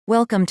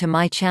Welcome to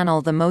my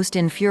channel. The most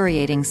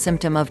infuriating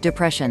symptom of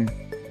depression.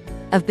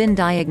 I've been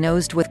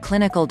diagnosed with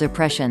clinical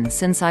depression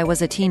since I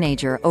was a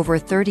teenager, over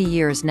 30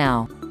 years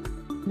now.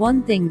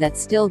 One thing that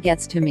still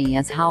gets to me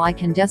is how I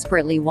can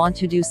desperately want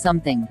to do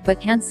something, but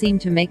can't seem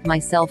to make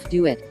myself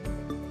do it.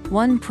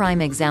 One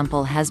prime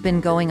example has been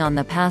going on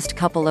the past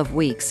couple of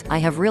weeks. I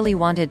have really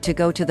wanted to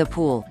go to the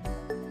pool.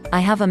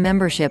 I have a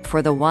membership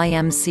for the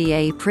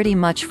YMCA pretty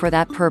much for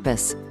that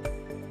purpose.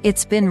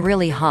 It's been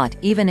really hot,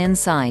 even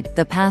inside,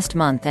 the past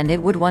month, and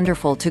it would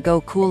wonderful to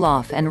go cool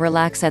off and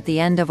relax at the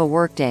end of a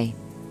workday.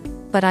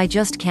 But I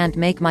just can't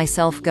make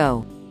myself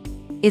go.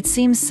 It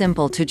seems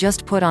simple to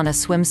just put on a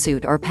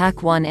swimsuit or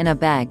pack one in a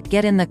bag,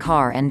 get in the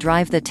car and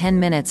drive the 10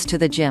 minutes to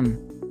the gym.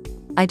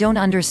 I don't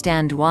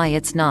understand why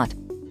it's not.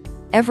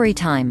 Every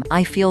time,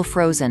 I feel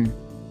frozen.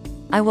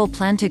 I will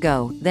plan to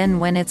go, then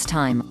when it's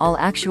time, I'll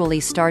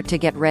actually start to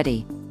get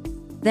ready.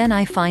 Then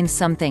I find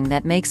something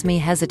that makes me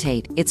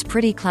hesitate. It's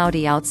pretty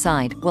cloudy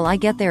outside. Will I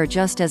get there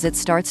just as it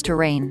starts to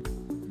rain?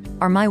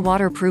 Are my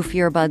waterproof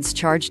earbuds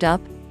charged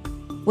up?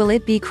 Will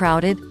it be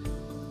crowded?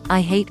 I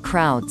hate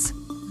crowds.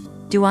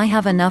 Do I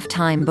have enough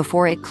time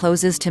before it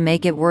closes to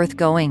make it worth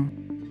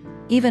going?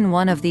 Even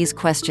one of these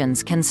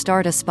questions can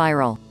start a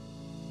spiral.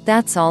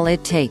 That's all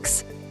it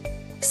takes.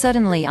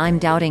 Suddenly I'm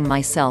doubting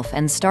myself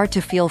and start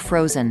to feel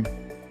frozen.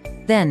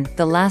 Then,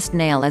 the last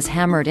nail is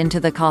hammered into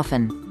the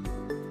coffin.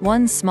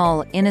 One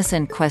small,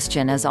 innocent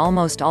question is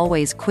almost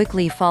always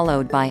quickly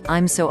followed by,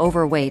 "I'm so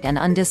overweight and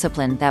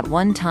undisciplined that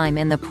one time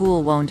in the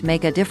pool won't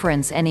make a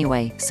difference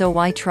anyway, so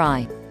why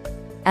try?"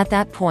 At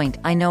that point,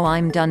 I know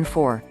I'm done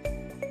for.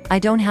 I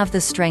don't have the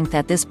strength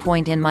at this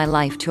point in my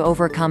life to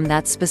overcome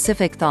that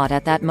specific thought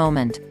at that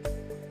moment.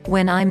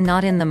 When I'm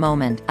not in the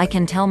moment, I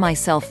can tell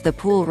myself the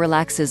pool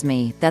relaxes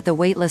me, that the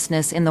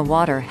weightlessness in the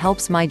water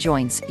helps my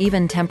joints,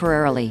 even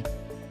temporarily.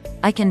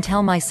 I can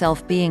tell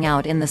myself being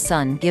out in the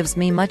sun gives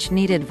me much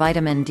needed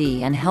vitamin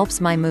D and helps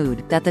my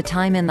mood, that the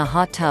time in the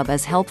hot tub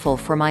is helpful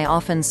for my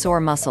often sore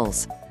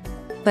muscles.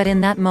 But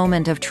in that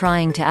moment of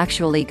trying to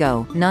actually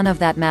go, none of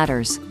that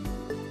matters.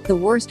 The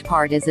worst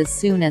part is as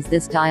soon as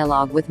this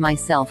dialogue with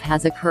myself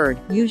has occurred,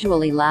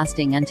 usually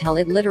lasting until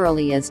it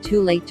literally is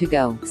too late to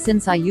go,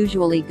 since I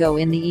usually go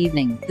in the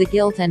evening, the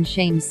guilt and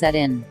shame set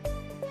in.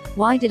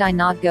 Why did I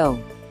not go?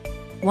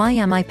 Why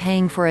am I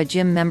paying for a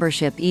gym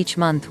membership each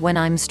month when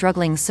I'm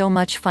struggling so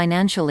much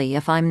financially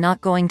if I'm not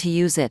going to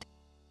use it?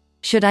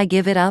 Should I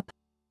give it up?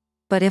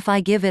 But if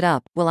I give it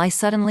up, will I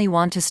suddenly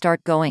want to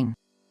start going?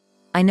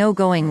 I know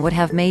going would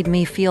have made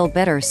me feel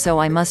better, so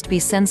I must be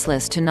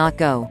senseless to not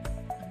go.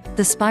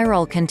 The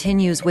spiral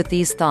continues with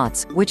these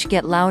thoughts, which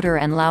get louder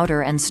and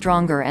louder and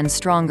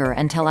stronger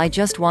until I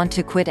just want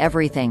to quit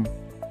everything.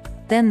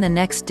 Then the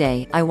next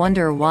day, I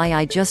wonder why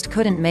I just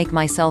couldn't make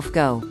myself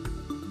go.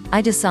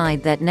 I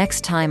decide that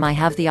next time I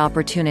have the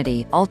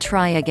opportunity, I'll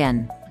try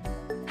again.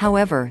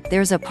 However,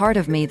 there's a part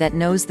of me that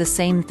knows the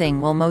same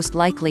thing will most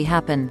likely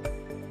happen.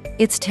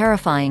 It's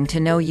terrifying to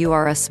know you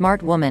are a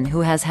smart woman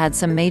who has had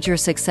some major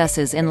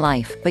successes in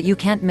life, but you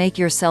can't make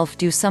yourself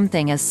do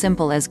something as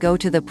simple as go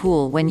to the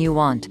pool when you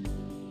want.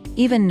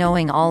 Even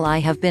knowing all I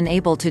have been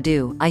able to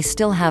do, I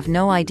still have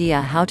no idea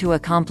how to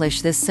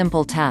accomplish this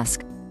simple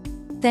task.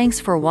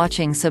 Thanks for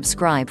watching.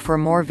 Subscribe for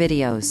more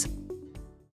videos.